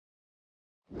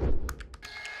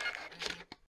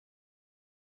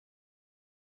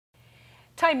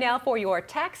Time now for your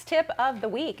tax tip of the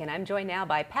week, and I'm joined now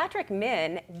by Patrick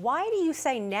Min. Why do you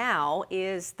say now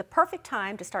is the perfect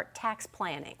time to start tax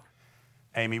planning?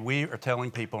 Amy, we are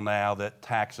telling people now that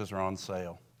taxes are on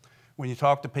sale. When you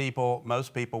talk to people,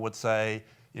 most people would say,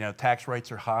 tax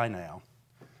rates are high now.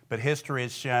 But history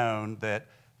has shown that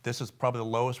this is probably the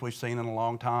lowest we've seen in a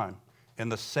long time. In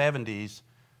the 70s,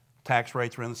 tax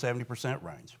rates were in the 70%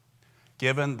 range.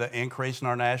 Given the increase in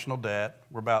our national debt,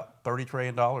 we're about $30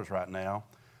 trillion right now.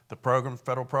 The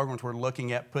federal programs we're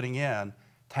looking at putting in,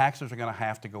 taxes are going to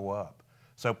have to go up.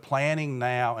 So planning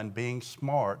now and being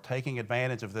smart, taking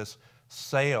advantage of this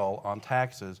sale on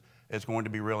taxes is going to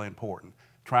be really important.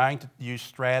 Trying to use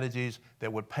strategies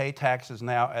that would pay taxes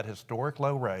now at historic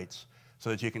low rates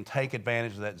so that you can take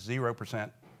advantage of that 0%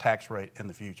 tax rate in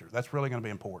the future. That's really going to be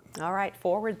important. All right,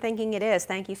 forward thinking it is.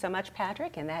 Thank you so much,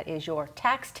 Patrick, and that is your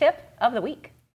tax tip of the week.